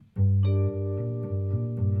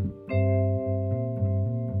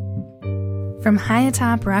From high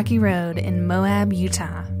atop Rocky Road in Moab,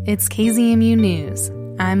 Utah, it's KZMU News.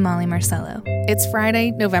 I'm Molly Marcello. It's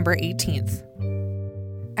Friday, November 18th.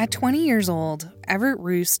 At 20 years old, Everett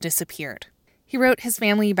Roos disappeared. He wrote his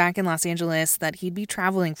family back in Los Angeles that he'd be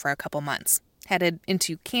traveling for a couple months, headed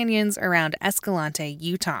into canyons around Escalante,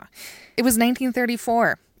 Utah. It was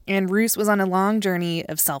 1934, and Roos was on a long journey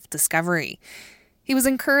of self-discovery. He was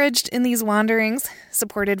encouraged in these wanderings,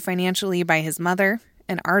 supported financially by his mother,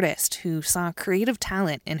 an artist who saw creative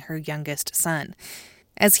talent in her youngest son.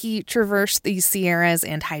 As he traversed the Sierras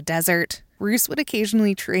and high desert, Roos would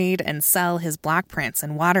occasionally trade and sell his block prints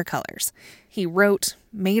and watercolors. He wrote,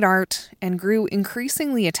 made art, and grew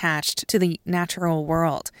increasingly attached to the natural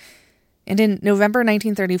world. And in November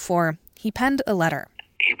 1934, he penned a letter.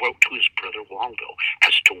 He wrote to his brother Longville,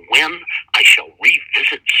 "As to when I shall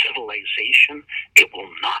revisit civilization, it will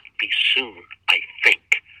not be soon, I think.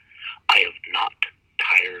 I have not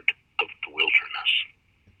tired of the wilderness."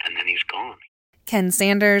 And then he's gone. Ken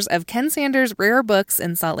Sanders of Ken Sanders Rare Books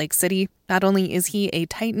in Salt Lake City. Not only is he a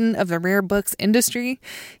titan of the rare books industry,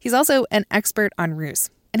 he's also an expert on Roos.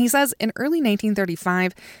 And he says in early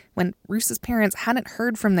 1935, when Roos's parents hadn't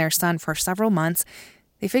heard from their son for several months,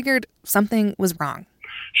 they figured something was wrong.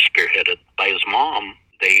 Spearheaded by his mom,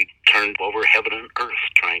 they turned over heaven and earth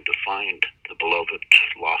trying to find the beloved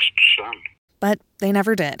lost son. But they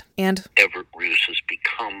never did. And Everett Roos has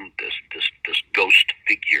become this ghost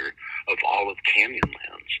figure of all of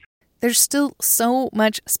Canyonlands. There's still so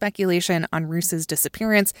much speculation on Roos's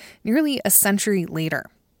disappearance nearly a century later.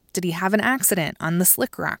 Did he have an accident on the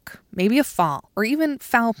Slick Rock, maybe a fall, or even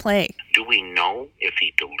foul play? Do we know if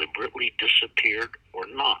he deliberately disappeared or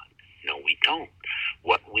not? No, we don't.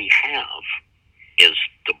 What we have is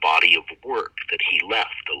the body of work that he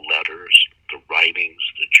left, the letters, the writings,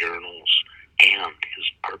 the journals, and his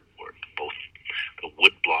artwork, both the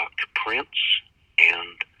woodblock prints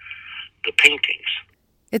and the paintings.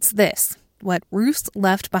 It's this, what Roos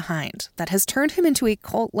left behind, that has turned him into a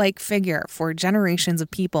cult-like figure for generations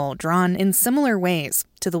of people drawn in similar ways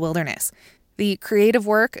to the wilderness. The creative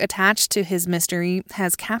work attached to his mystery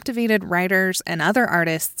has captivated writers and other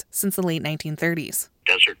artists since the late 1930s.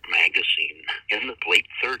 Desert Magazine, in the late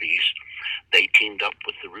 30s, they teamed up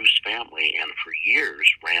with the Roos family and for years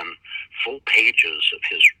ran full pages of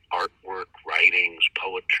his artwork, writings,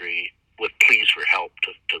 poetry, with pleas for help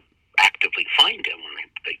to actively find him.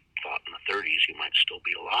 And they thought in the 30s he might still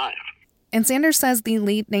be alive. And Sanders says the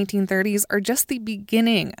late 1930s are just the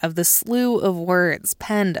beginning of the slew of words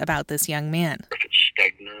penned about this young man. Griffith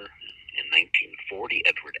Stegner in 1940,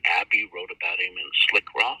 Edward Abbey wrote about him in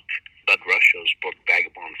Slick Rock. Bud Rush's book,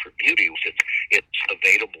 Vagabond for Beauty, it's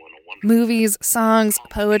available in a wonderful... Movies, songs,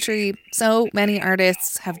 poetry, so many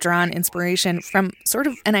artists have drawn inspiration from sort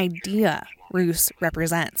of an idea Roos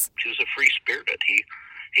represents. He was a free spirit.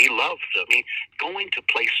 He loved, going to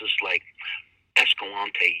places like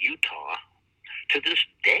Escalante, Utah, to this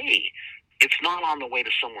day, it's not on the way to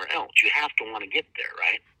somewhere else. You have to want to get there,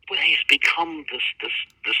 right? But he's become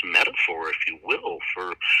this metaphor, if you will,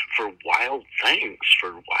 for wild things,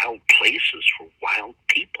 for wild places, for wild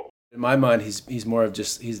people. In my mind, he's more of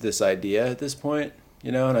he's this idea at this point,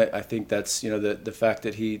 and I think that's, the fact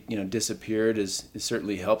that he, disappeared is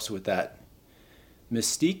certainly helps with that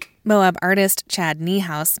mystique. Moab artist Chad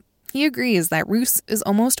Niehaus, he agrees that Roos is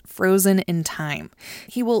almost frozen in time.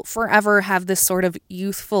 He will forever have this sort of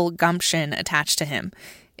youthful gumption attached to him,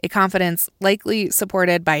 a confidence likely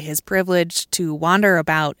supported by his privilege to wander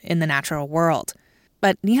about in the natural world.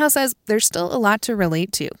 But Niehaus says there's still a lot to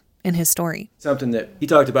relate to in his story. Something that he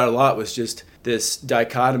talked about a lot was just this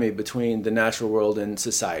dichotomy between the natural world and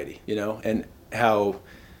society, and how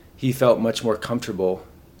he felt much more comfortable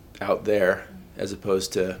out there as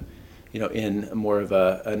opposed to, in more of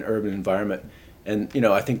an urban environment. And,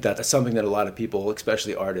 I think that's something that a lot of people,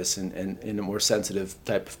 especially artists and a more sensitive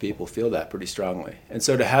type of people, feel that pretty strongly. And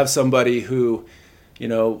so to have somebody who,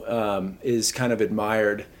 is kind of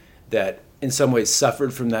admired that in some ways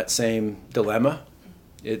suffered from that same dilemma,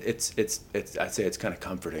 it's I'd say it's kind of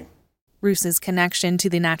comforting. Roos's connection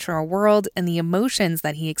to the natural world and the emotions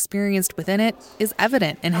that he experienced within it is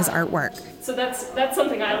evident in his artwork. So that's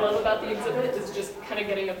something I love about the exhibit, is just kind of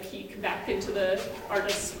getting a peek back into the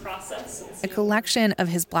artist's process. A collection of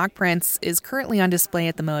his block prints is currently on display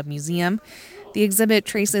at the Moab Museum. The exhibit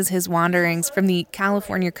traces his wanderings from the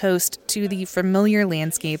California coast to the familiar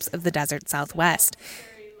landscapes of the desert Southwest.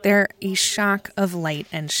 They're a shock of light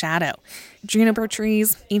and shadow. Juniper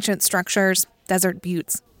trees, ancient structures, desert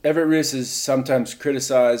buttes. Everett Roos is sometimes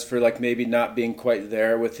criticized for like maybe not being quite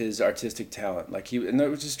there with his artistic talent. Like and that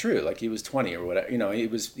was just true. Like he was 20 or whatever. You know, he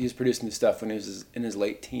was producing this stuff when he was in his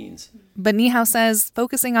late teens. But Niehaus says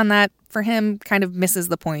focusing on that for him kind of misses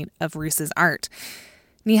the point of Roos's art.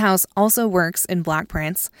 Niehaus also works in block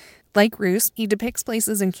prints. Like Roos, he depicts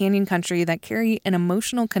places in Canyon Country that carry an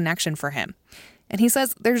emotional connection for him. And he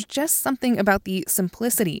says there's just something about the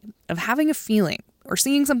simplicity of having a feeling or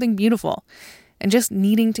seeing something beautiful and just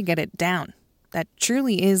needing to get it down. That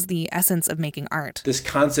truly is the essence of making art. This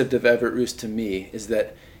concept of Everett Roos to me is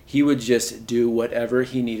that he would just do whatever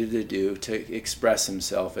he needed to do to express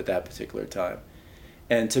himself at that particular time.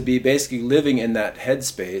 And to be basically living in that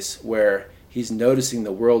headspace where he's noticing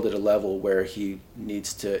the world at a level where he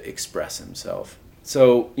needs to express himself.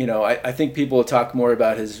 So, you know, I think people talk more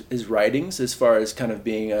about his writings as far as kind of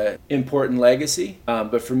being an important legacy.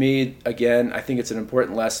 But for me, again, I think it's an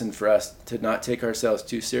important lesson for us to not take ourselves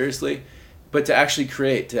too seriously, but to actually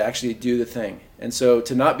create, to actually do the thing. And so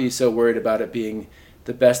to not be so worried about it being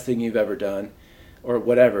the best thing you've ever done or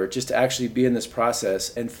whatever, just to actually be in this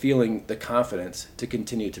process and feeling the confidence to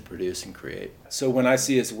continue to produce and create. So when I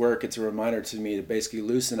see his work, it's a reminder to me to basically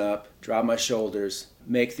loosen up, drop my shoulders,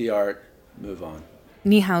 make the art, move on.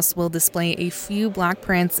 Niehaus will display a few block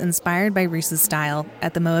prints inspired by Roos's style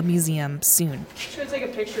at the Moab Museum soon. I'm just going to take a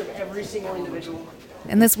picture of every single individual.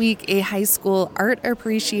 And this week, a high school art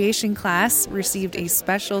appreciation class received a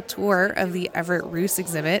special tour of the Everett Roos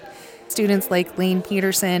exhibit. Students like Lane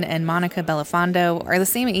Peterson and Monica Belafondo are the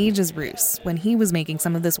same age as Roos when he was making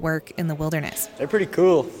some of this work in the wilderness. They're pretty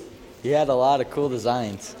cool. He had a lot of cool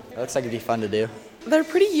designs. It looks like it'd be fun to do. They're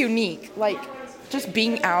pretty unique, like just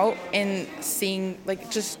being out and seeing,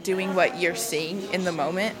 like just doing what you're seeing in the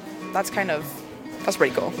moment. That's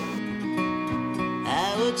pretty cool.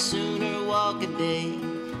 I would sooner walk a day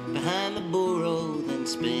behind the burro than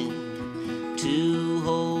spend 2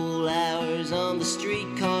 whole hours on the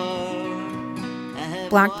streetcar.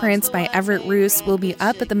 Block prints by Everett Roos will be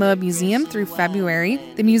up at the Moab Museum through February.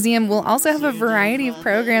 The museum will also have a variety of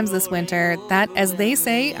programs this winter that, as they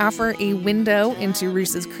say, offer a window into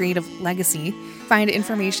Roos's creative legacy. Find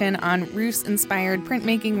information on Roos-inspired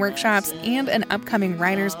printmaking workshops and an upcoming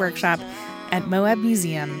writers' workshop at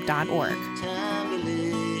moabmuseum.org.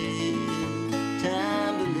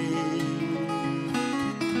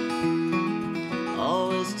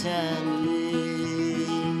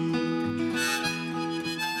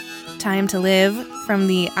 Time to Live from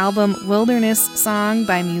the album Wilderness Song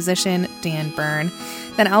by musician Dan Byrne.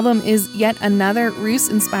 That album is yet another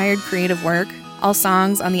Roos-inspired creative work. All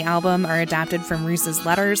songs on the album are adapted from Roos's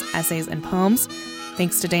letters, essays, and poems.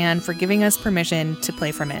 Thanks to Dan for giving us permission to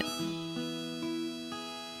play from it.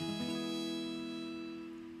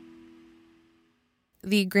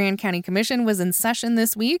 The Grand County Commission was in session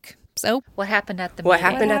this week. So, what happened at the meeting? What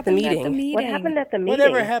happened at the meeting?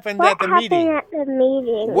 Whatever happened at the meeting?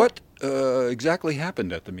 What exactly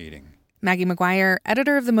happened at the meeting? Maggie McGuire,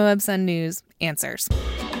 editor of the Moab Sun News, answers.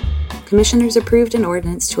 Commissioners approved an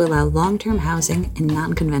ordinance to allow long-term housing in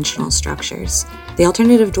non-conventional structures. The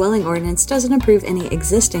alternative dwelling ordinance doesn't approve any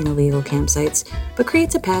existing illegal campsites, but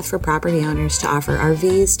creates a path for property owners to offer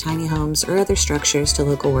RVs, tiny homes, or other structures to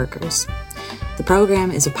local workers. The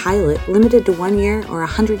program is a pilot limited to 1 year or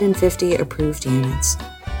 150 approved units.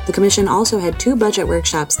 The Commission also had 2 budget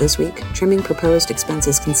workshops this week, trimming proposed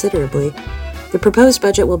expenses considerably. The proposed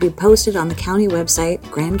budget will be posted on the county website,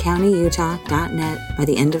 grandcountyutah.net, by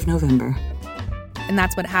the end of November. And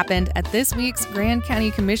that's what happened at this week's Grand County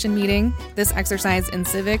Commission meeting. This exercise in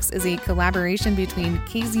civics is a collaboration between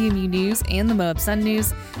KZMU News and the Moab Sun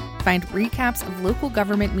News. Find recaps of local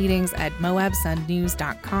government meetings at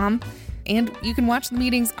moabsunnews.com. And you can watch the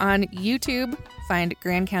meetings on YouTube. Find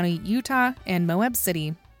Grand County, Utah, and Moab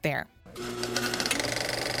City there.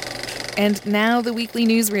 And now the weekly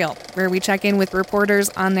newsreel, where we check in with reporters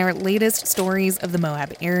on their latest stories of the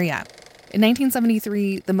Moab area. In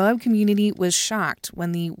 1973, the Moab community was shocked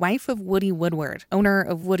when the wife of Woody Woodward, owner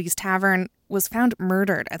of Woody's Tavern, was found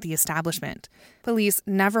murdered at the establishment. Police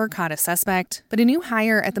never caught a suspect, but a new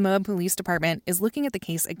hire at the Moab Police Department is looking at the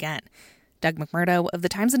case again. Doug McMurdo of the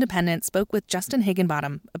Times-Independent spoke with Justin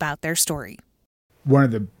Higginbottom about their story. One of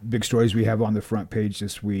the big stories we have on the front page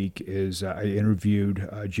this week is I interviewed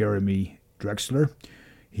Jeremy Drexler.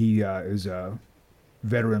 He is a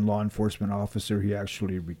veteran law enforcement officer. He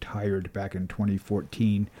actually retired back in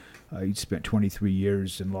 2014. He spent 23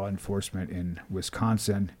 years in law enforcement in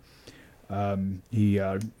Wisconsin. He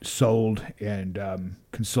sold and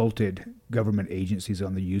consulted government agencies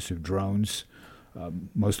on the use of drones.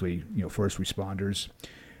 Mostly, first responders.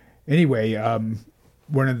 Anyway,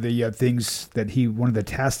 one of the one of the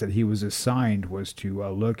tasks that he was assigned was to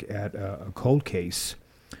look at a cold case,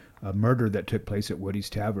 a murder that took place at Woody's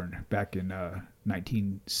Tavern back in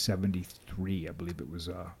 1973. I believe it was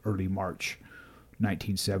early March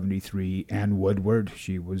 1973. Ann Woodward,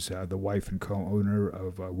 she was the wife and co-owner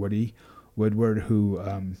of Woody Woodward, who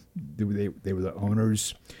they were the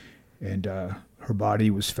owners, and her body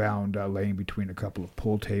was found laying between a couple of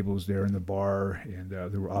pool tables there in the bar, and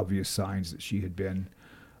there were obvious signs that she had been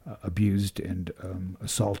abused and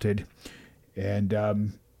assaulted. And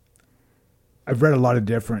I've read a lot of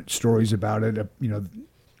different stories about it.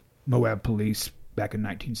 Moab police back in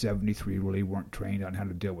 1973 really weren't trained on how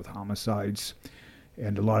to deal with homicides,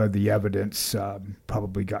 and a lot of the evidence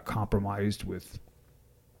probably got compromised with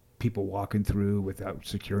people walking through without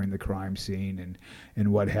securing the crime scene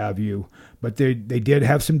and what have you. But they did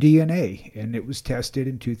have some DNA, and it was tested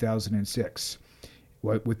in 2006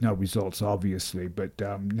 with no results, obviously. But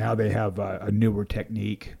now they have a newer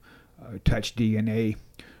technique, touch DNA.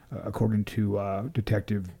 According to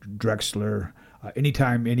Detective Drexler,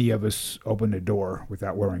 anytime any of us open a door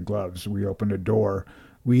without wearing gloves, we open a door,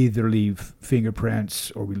 we either leave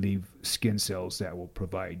fingerprints or we leave skin cells that will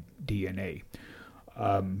provide DNA.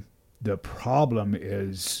 The problem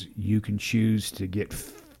is you can choose to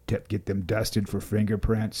get them dusted for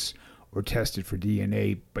fingerprints or tested for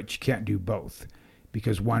DNA, but you can't do both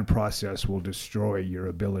because one process will destroy your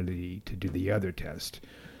ability to do the other test.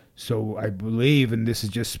 So I believe, and this is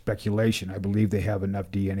just speculation, I believe they have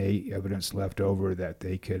enough DNA evidence left over that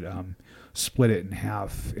they could split it in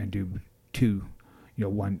half and do two,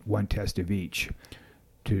 one test of each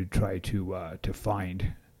to try to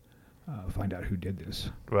find out who did this.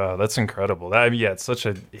 Wow, that's incredible. It's such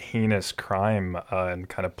a heinous crime and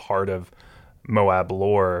kind of part of Moab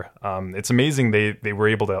lore. It's amazing they were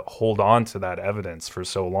able to hold on to that evidence for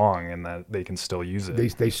so long and that they can still use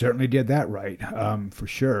it. They certainly did that right, for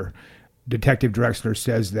sure. Detective Drexler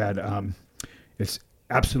says that it's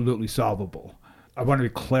absolutely solvable. I wanted to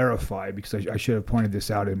clarify, because I should have pointed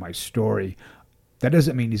this out in my story. That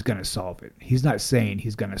doesn't mean he's going to solve it. He's not saying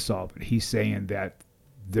he's going to solve it. He's saying that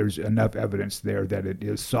there's enough evidence there that it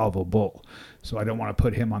is solvable. So I don't want to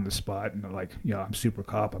put him on the spot and I'm super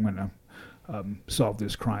cop. I'm going to solve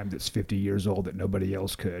this crime that's 50 years old that nobody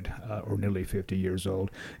else could, or nearly 50 years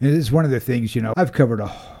old. And it is one of the things, I've covered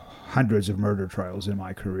hundreds of murder trials in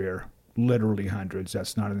my career, literally hundreds.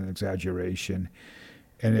 That's not an exaggeration.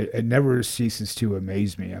 And it never ceases to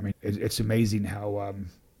amaze me. I mean, it's amazing how,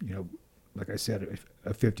 like I said,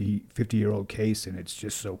 a 50-year-old case, and it's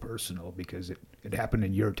just so personal because it happened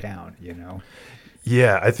in your town,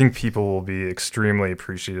 Yeah, I think people will be extremely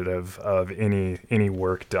appreciative of any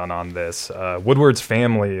work done on this. Woodward's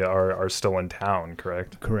family are still in town,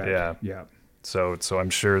 correct? Correct. Yeah. So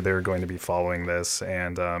I'm sure they're going to be following this,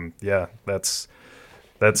 and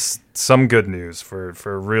that's some good news for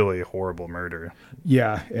a really horrible murder.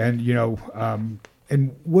 Yeah, and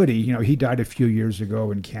and Woody, he died a few years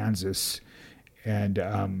ago in Kansas, and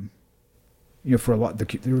for a lot,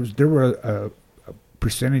 there were a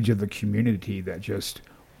percentage of the community that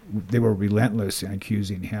they were relentless in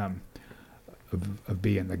accusing him of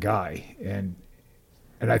being the guy, and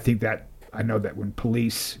I think that I know that when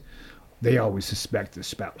police, they always suspect the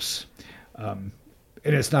spouse, and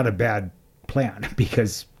it's not a bad plan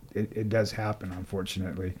because it does happen,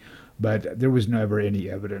 unfortunately. But there was never any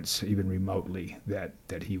evidence, even remotely,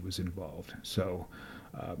 that he was involved. So,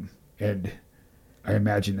 and I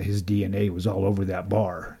imagine that his DNA was all over that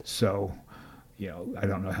bar. So, I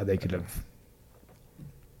don't know how they could have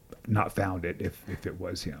not found it if it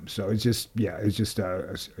was him. So it's just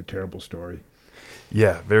a terrible story.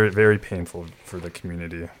 Yeah, very, very painful for the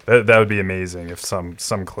community. That would be amazing if some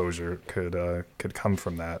closure could come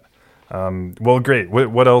from that. Well, great.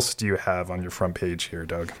 What else do you have on your front page here,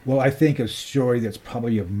 Doug? Well, I think a story that's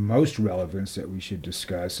probably of most relevance that we should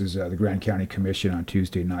discuss is the Grand County Commission on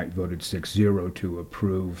Tuesday night voted 6-0 to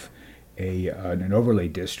approve an overlay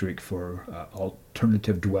district for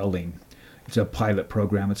alternative dwelling. It's a pilot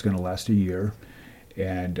program. It's going to last a year,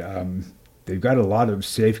 and they've got a lot of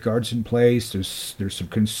safeguards in place. There's some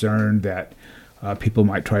concern that people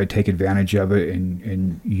might try to take advantage of it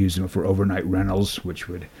and use them for overnight rentals, which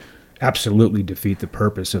would absolutely defeat the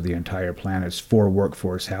purpose of the entire plan. It's for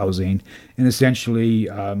workforce housing, and essentially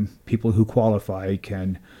people who qualify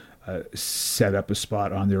can set up a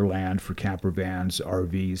spot on their land for camper vans,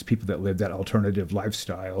 RVs, people that live that alternative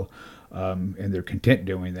lifestyle, and they're content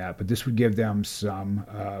doing that. But this would give them some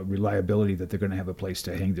reliability that they're going to have a place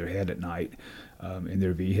to hang their head at night in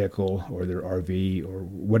their vehicle or their RV or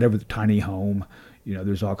whatever, the tiny home.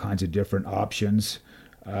 There's all kinds of different options.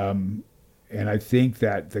 And I think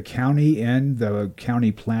that the county and the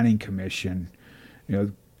county planning commission,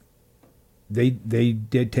 they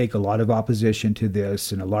did take a lot of opposition to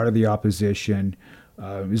this, and a lot of the opposition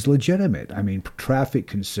is legitimate. I mean, traffic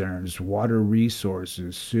concerns, water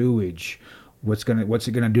resources, sewage. What's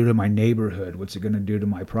it gonna do to my neighborhood? What's it gonna do to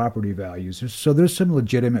my property values? So there's some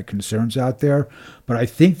legitimate concerns out there, but I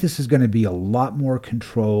think this is going to be a lot more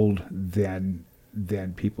controlled than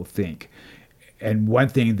people think. And one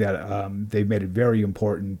thing that they made a very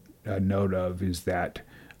important note of is that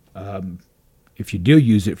if you do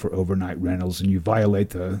use it for overnight rentals and you violate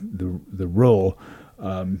the rule,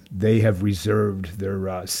 they have reserved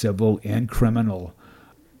their civil and criminal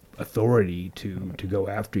authority to go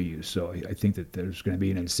after you. So I think that there's going to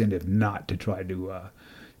be an incentive not to try to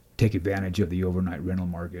take advantage of the overnight rental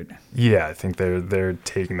market. Yeah, I think they're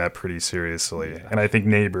taking that pretty seriously, and I think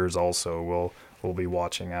neighbors also will be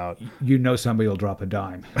watching out. Somebody will drop a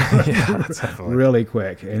dime, yeah, definitely, really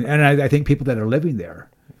quick, and I think people that are living there,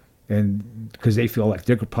 and because they feel like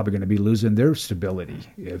they're probably going to be losing their stability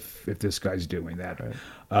if this guy's doing that. Right.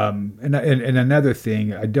 And another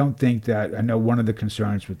thing, I don't think that, I know one of the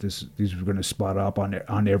concerns with this, these are going to spot up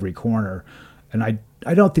on every corner, and I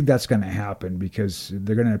don't think that's going to happen because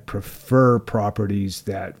they're going to prefer properties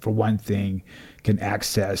that, for one thing, can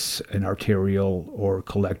access an arterial or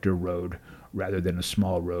collector road rather than a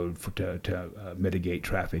small road to mitigate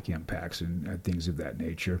traffic impacts and things of that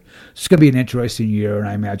nature. It's going to be an interesting year, and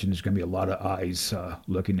I imagine there's going to be a lot of eyes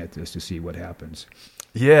looking at this to see what happens.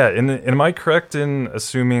 Yeah, and am I correct in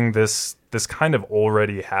assuming this kind of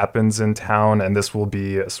already happens in town, and this will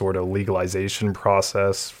be a sort of legalization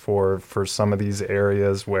process for some of these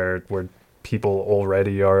areas where people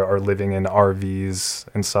already are living in RVs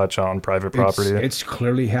and such on private property? It's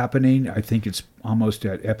clearly happening. I think it's almost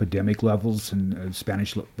at epidemic levels in the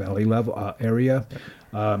Spanish Valley level area.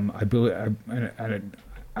 I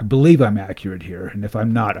believe I'm accurate here, and if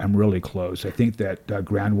I'm not, I'm really close. I think that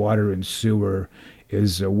Grand Water and Sewer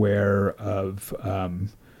is aware of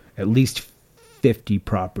at least 50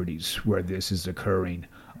 properties where this is occurring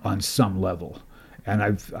on some level. And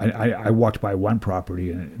I walked by one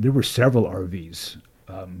property, and there were several RVs,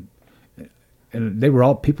 and they were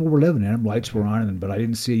all, people were living in them, lights were on them, but I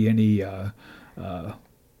didn't see any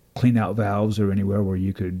clean out valves or anywhere where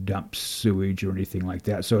you could dump sewage or anything like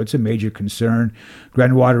that. So it's a major concern.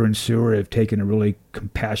 Grand Water and Sewer have taken a really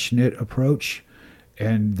compassionate approach,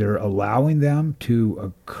 and they're allowing them to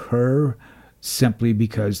occur simply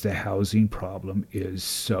because the housing problem is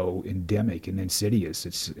so endemic and insidious.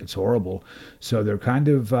 It's horrible. So they're kind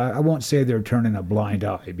of, I won't say they're turning a blind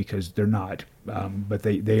eye, because they're not, but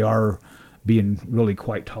they are being really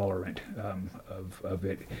quite tolerant of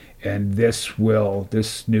it. And this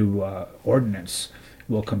new ordinance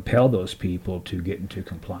will compel those people to get into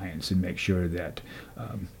compliance and make sure that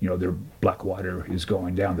their black water is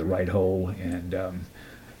going down the right hole, and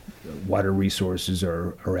water resources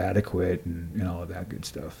are adequate, and all of that good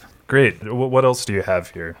stuff. Great. What else do you have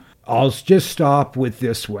here? I'll just stop with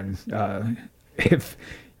this one. If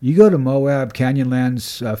you go to Moab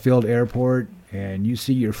Canyonlands Field Airport and you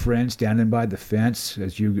see your friend standing by the fence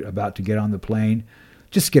as you're about to get on the plane,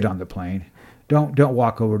 just get on the plane. Don't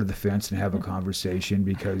walk over to the fence and have a conversation,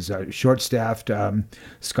 because short-staffed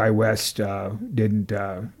SkyWest didn't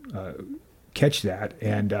catch that,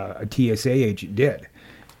 and a TSA agent did.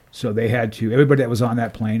 So they had to, everybody that was on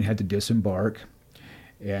that plane had to disembark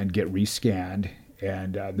and get rescanned.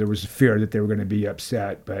 And there was a fear that they were going to be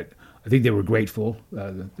upset, but I think they were grateful.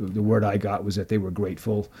 The word I got was that they were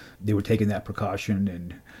grateful. They were taking that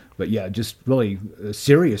precaution. But yeah, just really a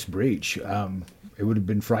serious breach. It would have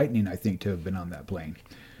been frightening, I think, to have been on that plane.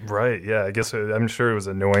 Right. Yeah. I guess I'm sure it was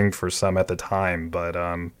annoying for some at the time, but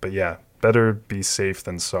yeah, better be safe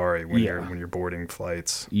than sorry when you're boarding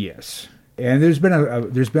flights. Yes. And there's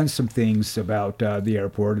been some things about the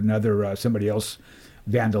airport. Somebody else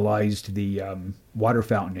vandalized the water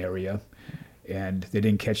fountain area, and they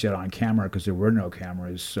didn't catch that on camera because there were no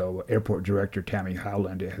cameras. So Airport Director Tammy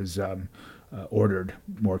Howland has ordered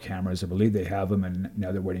more cameras. I believe they have them, and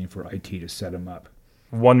now they're waiting for IT to set them up.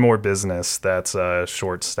 One more business that's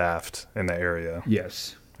short-staffed in the area.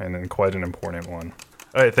 Yes. And then quite an important one.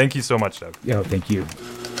 All right, thank you so much, Doug. Yeah, thank you.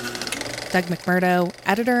 Doug McMurdo,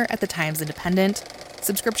 editor at the Times Independent.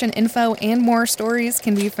 Subscription info and more stories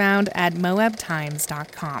can be found at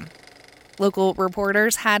moabtimes.com. Local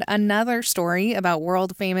reporters had another story about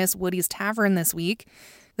world-famous Woody's Tavern this week.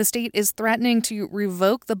 The state is threatening to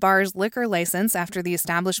revoke the bar's liquor license after the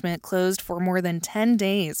establishment closed for more than 10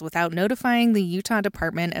 days without notifying the Utah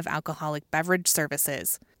Department of Alcoholic Beverage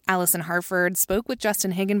Services. Allison Harford spoke with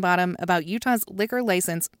Justin Higginbottom about Utah's liquor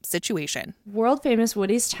license situation. World famous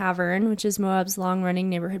Woody's Tavern, which is Moab's long-running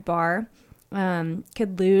neighborhood bar,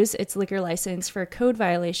 could lose its liquor license for a code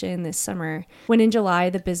violation this summer, when in July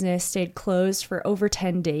the business stayed closed for over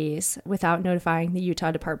 10 days without notifying the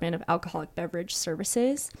Utah Department of Alcoholic Beverage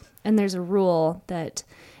Services. And there's a rule that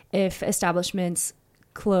if establishments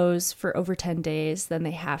close for over 10 days, then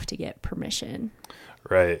they have to get permission.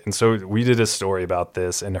 Right. And so we did a story about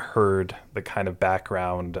this and heard the kind of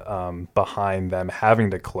background behind them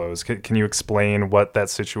having to close. Can you explain what that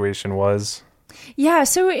situation was? Yeah,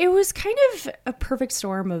 so it was kind of a perfect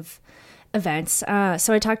storm of events.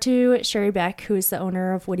 So I talked to Sherry Beck, who is the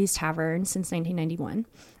owner of Woody's Tavern since 1991.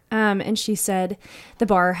 And she said the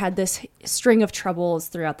bar had this string of troubles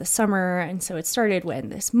throughout the summer. And so it started when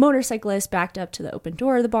this motorcyclist backed up to the open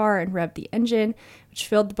door of the bar and revved the engine, which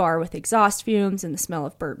filled the bar with exhaust fumes and the smell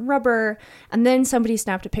of burnt rubber. And then somebody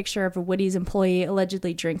snapped a picture of a Woody's employee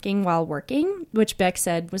allegedly drinking while working, which Beck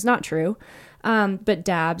said was not true. But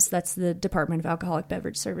DABS, that's the Department of Alcoholic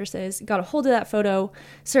Beverage Services, got a hold of that photo,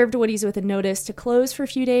 served Woody's with a notice to close for a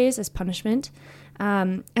few days as punishment.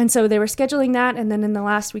 And so they were scheduling that, and then in the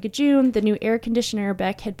last week of June, the new air conditioner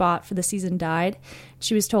Beck had bought for the season died.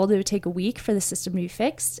 She was told it would take a week for the system to be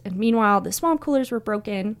fixed, and meanwhile, the swamp coolers were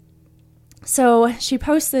broken. So she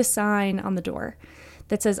posts this sign on the door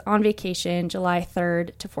that says, "On vacation, July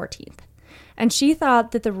 3rd to 14th." And she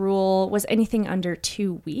thought that the rule was anything under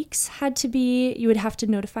 2 weeks you would have to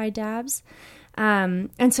notify DABS.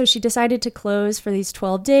 And so she decided to close for these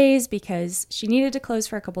 12 days because she needed to close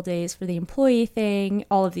for a couple days for the employee thing.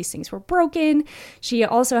 All of these things were broken. She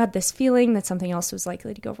also had this feeling that something else was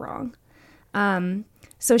likely to go wrong.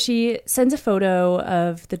 So she sends a photo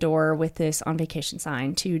of the door with this on vacation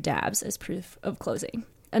sign to DABS as proof of closing.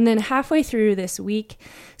 And then halfway through this week,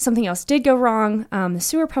 something else did go wrong. The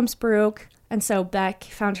sewer pumps broke. And so Beck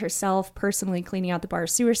found herself personally cleaning out the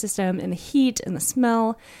bar's sewer system, and the heat and the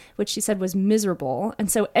smell, which she said was miserable.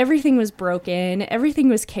 And so everything was broken. Everything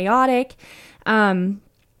was chaotic.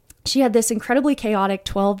 She had this incredibly chaotic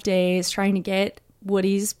 12 days trying to get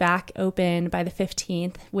Woody's back open by the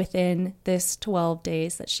 15th within this 12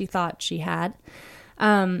 days that she thought she had.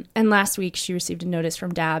 And last week she received a notice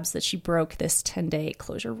from DABS that she broke this 10-day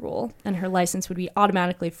closure rule, and her license would be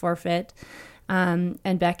automatically forfeit.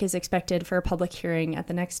 And Beck is expected for a public hearing at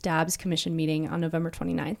the next DABS commission meeting on November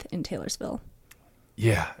 29th in Taylorsville.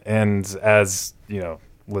 Yeah, and as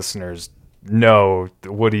listeners know,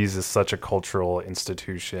 Woody's is such a cultural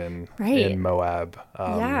institution in Moab.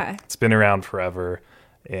 It's been around forever,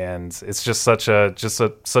 and it's just such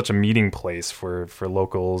a meeting place for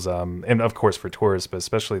locals, and of course for tourists, but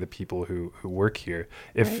especially the people who work here.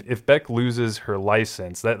 If Beck loses her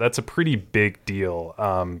license, that's a pretty big deal,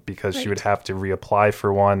 because she would have to reapply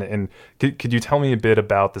for one. And could you tell me a bit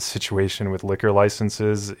about the situation with liquor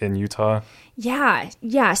licenses in Utah?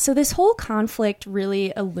 Yeah. So this whole conflict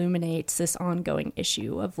really illuminates this ongoing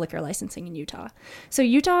issue of liquor licensing in Utah. So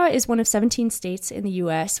Utah is one of 17 states in the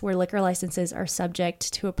U.S. where liquor licenses are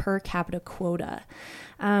subject to a per capita quota.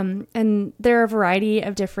 And there are a variety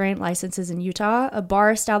of different licenses in Utah. A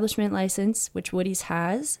bar establishment license, which Woody's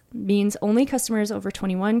has, means only customers over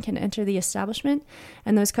 21 can enter the establishment,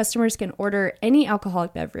 and those customers can order any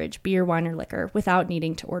alcoholic beverage, beer, wine, or liquor, without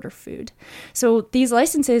needing to order food. So these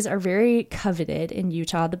licenses are very coveted in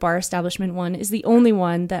Utah. The bar establishment one is the only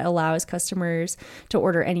one that allows customers to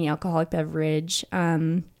order any alcoholic beverage,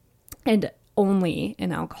 and only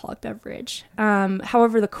an alcoholic beverage.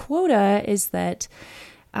 However, the quota is that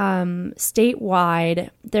statewide,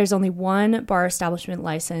 there's only one bar establishment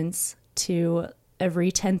license to every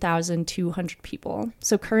 10,200 people.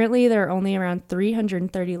 So currently there are only around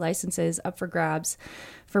 330 licenses up for grabs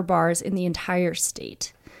for bars in the entire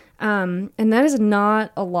state. And that is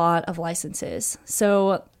not a lot of licenses.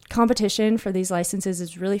 So competition for these licenses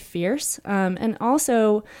is really fierce. And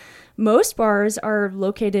also, most bars are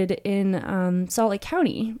located in Salt Lake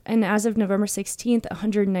County, and as of November 16th,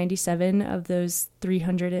 197 of those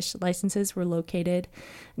 300-ish licenses were located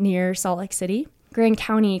near Salt Lake City. Grand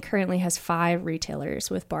County currently has 5 retailers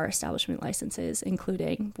with bar establishment licenses,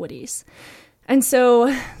 including Woody's. And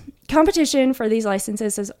so competition for these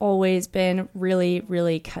licenses has always been really,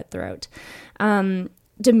 really cutthroat.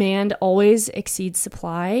 Demand always exceeds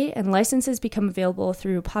supply, and licenses become available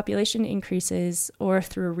through population increases or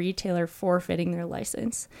through a retailer forfeiting their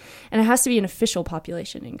license. And it has to be an official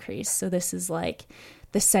population increase. So this is like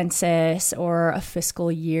the census or a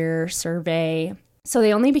fiscal year survey. So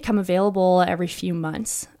they only become available every few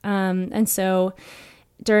months. And so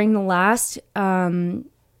during the last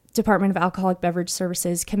Department of Alcoholic Beverage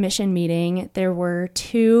Services commission meeting, there were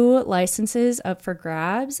 2 licenses up for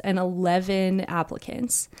grabs and 11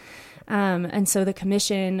 applicants. And so the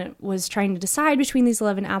commission was trying to decide between these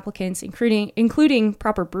 11 applicants, including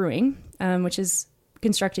Proper Brewing, which is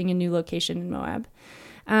constructing a new location in Moab.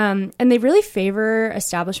 And they really favor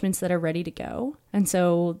establishments that are ready to go. And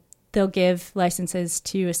so they'll give licenses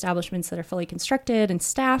to establishments that are fully constructed and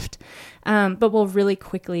staffed, but will really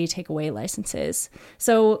quickly take away licenses.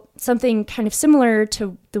 So something kind of similar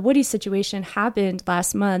to the Woody's situation happened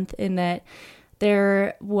last month, in that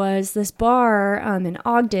there was this bar in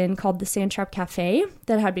Ogden called the Sandtrap Cafe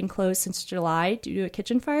that had been closed since July due to a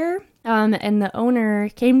kitchen fire. And the owner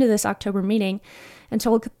came to this October meeting and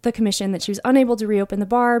told the commission that she was unable to reopen the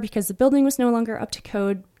bar because the building was no longer up to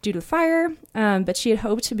code due to the fire, but she had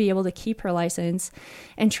hoped to be able to keep her license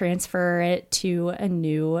and transfer it to a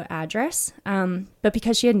new address. But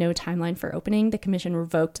because she had no timeline for opening, the commission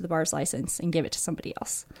revoked the bar's license and gave it to somebody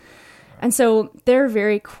else. And so they're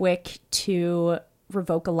very quick to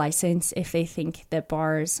revoke a license if they think that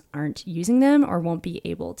bars aren't using them or won't be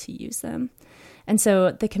able to use them. And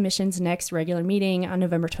so the commission's next regular meeting on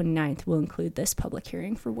November 29th will include this public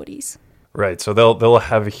hearing for Woody's. Right. So they'll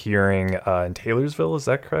have a hearing in Taylorsville. Is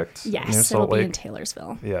that correct? Yes, it'll be in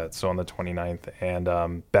Taylorsville. Yeah. So on the 29th.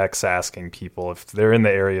 And Beck's asking people if they're in the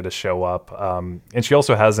area to show up. And she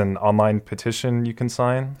also has an online petition you can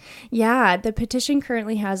sign. Yeah. The petition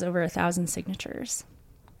currently has over 1,000 signatures.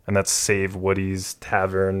 And that's Save Woody's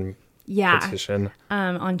Tavern petition.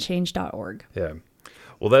 On change.org. Yeah.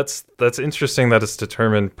 Well, that's interesting that it's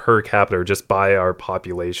determined per capita, or just by our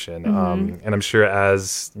population. And I'm sure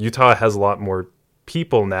as Utah has a lot more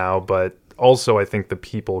people now, but also I think the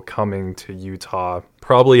people coming to Utah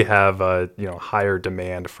probably have a higher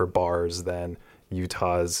demand for bars than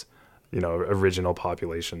Utah's original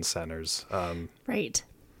population centers. Right.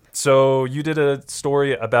 So you did a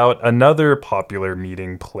story about another popular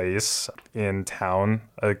meeting place in town,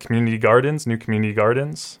 Community Gardens, New Community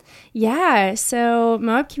Gardens. Yeah, so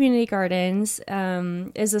Moab Community Gardens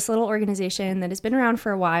is this little organization that has been around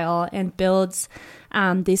for a while and builds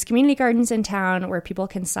these community gardens in town where people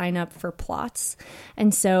can sign up for plots.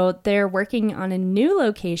 And so they're working on a new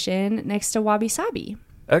location next to Wabi Sabi.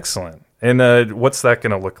 Excellent. And what's that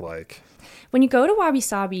going to look like? When you go to Wabi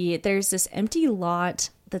Sabi, there's this empty lot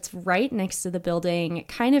that's right next to the building,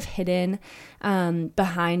 kind of hidden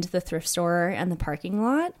behind the thrift store and the parking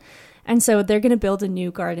lot. And so they're going to build a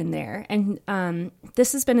new garden there. And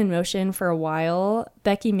this has been in motion for a while.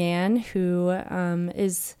 Becky Mann, who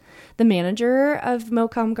is the manager of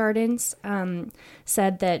Mocom Gardens,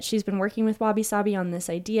 said that she's been working with Wabi Sabi on this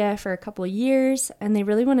idea for a couple of years, and they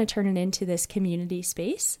really want to turn it into this community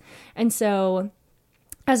space. And so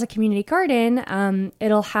as a community garden,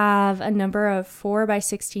 it'll have a number of 4 by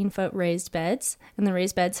 16 foot raised beds, and the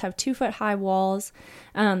raised beds have 2 foot high walls.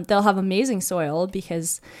 They'll have amazing soil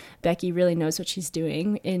because Becky really knows what she's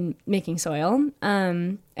doing in making soil,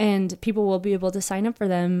 and people will be able to sign up for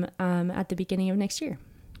them at the beginning of next year.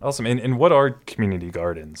 Awesome. And what are community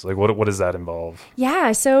gardens? Like, what does that involve?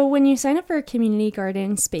 Yeah, so when you sign up for a community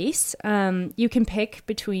garden space, you can pick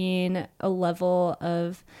between a level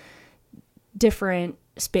of different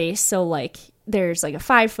space. So like there's like a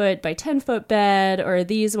 5 foot by 10 foot bed, or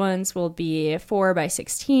these ones will be 4 by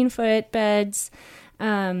 16 foot beds.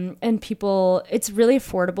 And people, it's really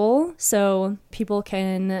affordable. So people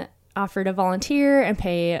can offer to volunteer and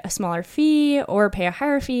pay a smaller fee, or pay a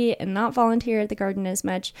higher fee and not volunteer at the garden as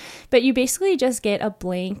much. But you basically just get a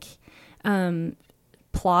blank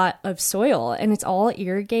plot of soil, and it's all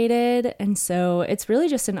irrigated. And so it's really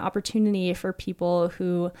just an opportunity for people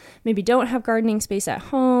who maybe don't have gardening space at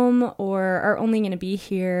home, or are only going to be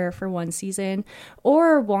here for one season,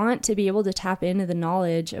 or want to be able to tap into the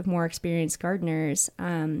knowledge of more experienced gardeners.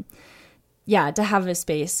 To have a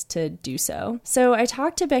space to do so. So I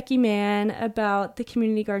talked to Becky Mann about the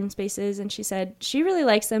community garden spaces, and she said she really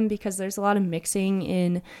likes them because there's a lot of mixing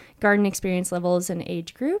in garden experience levels and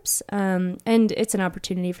age groups. And it's an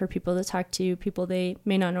opportunity for people to talk to people they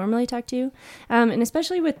may not normally talk to. And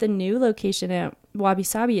especially with the new location at Wabi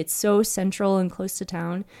Sabi, it's so central and close to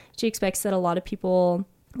town. She expects that a lot of people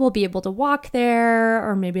will be able to walk there,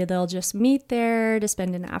 or maybe they'll just meet there to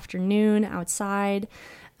spend an afternoon outside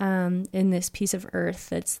in this piece of earth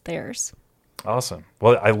that's theirs. Awesome.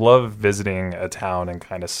 Well, I love visiting a town and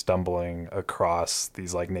kind of stumbling across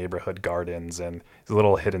these like neighborhood gardens and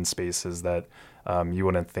little hidden spaces that you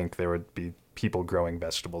wouldn't think there would be people growing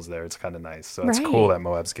vegetables there. It's kind of nice. So it's cool that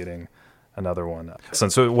Moab's getting another one.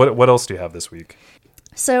 So what else do you have this week?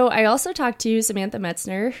 So I also talked to Samantha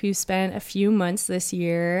Metzner, who spent a few months this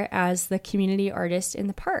year as the community artist in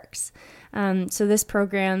the parks. So this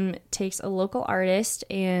program takes a local artist,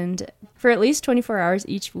 and for at least 24 hours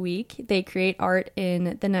each week, they create art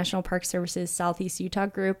in the National Park Service's Southeast Utah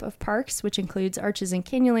group of parks, which includes Arches and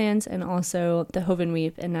Canyonlands and also the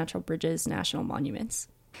Hovenweep and Natural Bridges National Monuments.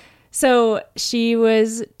 So she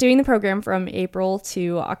was doing the program from April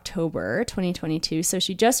to October 2022. So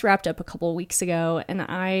she just wrapped up a couple of weeks ago, and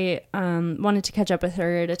I wanted to catch up with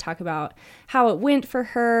her to talk about how it went for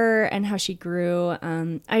her and how she grew.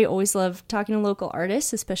 I always love talking to local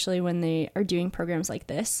artists, especially when they are doing programs like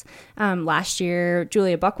this. Last year,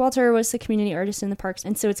 Julia Buckwalter was the community artist in the parks,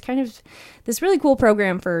 and so it's kind of this really cool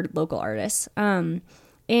program for local artists.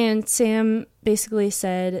 And Sam basically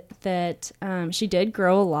said that she did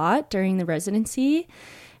grow a lot during the residency.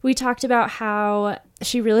 We talked about how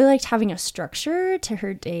she really liked having a structure to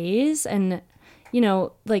her days. And, you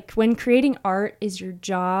know, like when creating art is your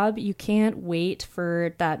job, you can't wait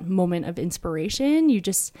for that moment of inspiration. You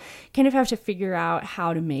just kind of have to figure out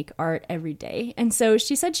how to make art every day. And so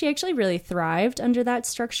she said she actually really thrived under that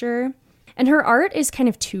structure. And her art is kind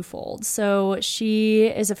of twofold. So she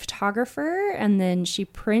is a photographer, and then she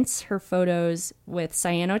prints her photos with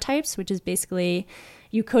cyanotypes, which is basically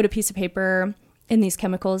you coat a piece of paper in these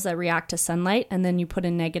chemicals that react to sunlight, and then you put a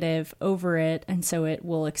negative over it, and so it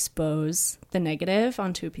will expose the negative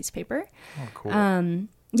onto a piece of paper. Oh, cool.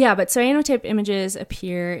 Yeah, but cyanotype images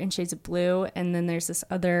appear in shades of blue, and then there's this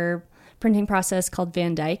other printing process called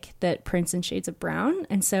Van Dyke that prints in shades of brown.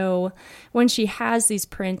 And so when she has these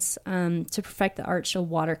prints to perfect the art, she'll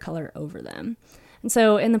watercolor over them. And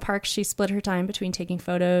so in the park, she split her time between taking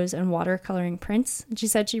photos and watercoloring prints. And she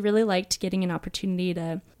said she really liked getting an opportunity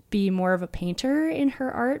to be more of a painter in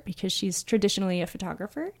her art because she's traditionally a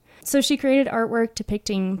photographer. So she created artwork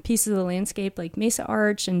depicting pieces of the landscape like Mesa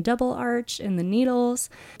Arch and Double Arch and the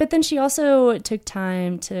Needles. But then she also took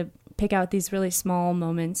time to pick out these really small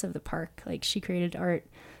moments of the park. Like she created art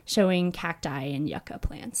showing cacti and yucca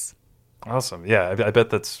plants. Awesome. Yeah, I bet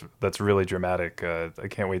that's really dramatic. I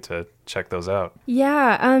can't wait to check those out.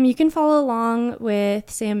 Yeah, you can follow along with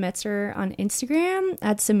Sam Metzner on Instagram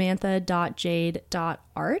at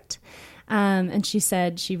samantha.jade.art. And she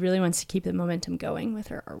said she really wants to keep the momentum going with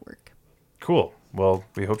her artwork. Cool. Well,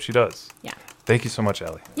 we hope she does. Yeah. Thank you so much,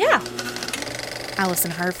 Allie. Yeah.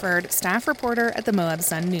 Allison Hartford, staff reporter at the Moab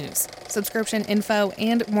Sun News. Subscription info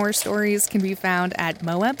and more stories can be found at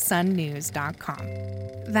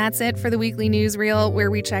moabsunnews.com. That's it for the weekly newsreel,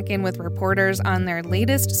 where we check in with reporters on their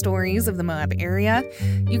latest stories of the Moab area.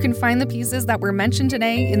 You can find the pieces that were mentioned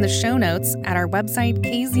today in the show notes at our website,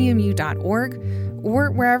 kzmu.org,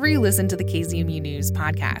 or wherever you listen to the KZMU News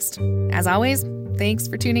podcast. As always, thanks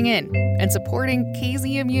for tuning in and supporting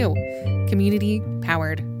KZMU,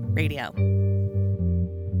 community-powered radio.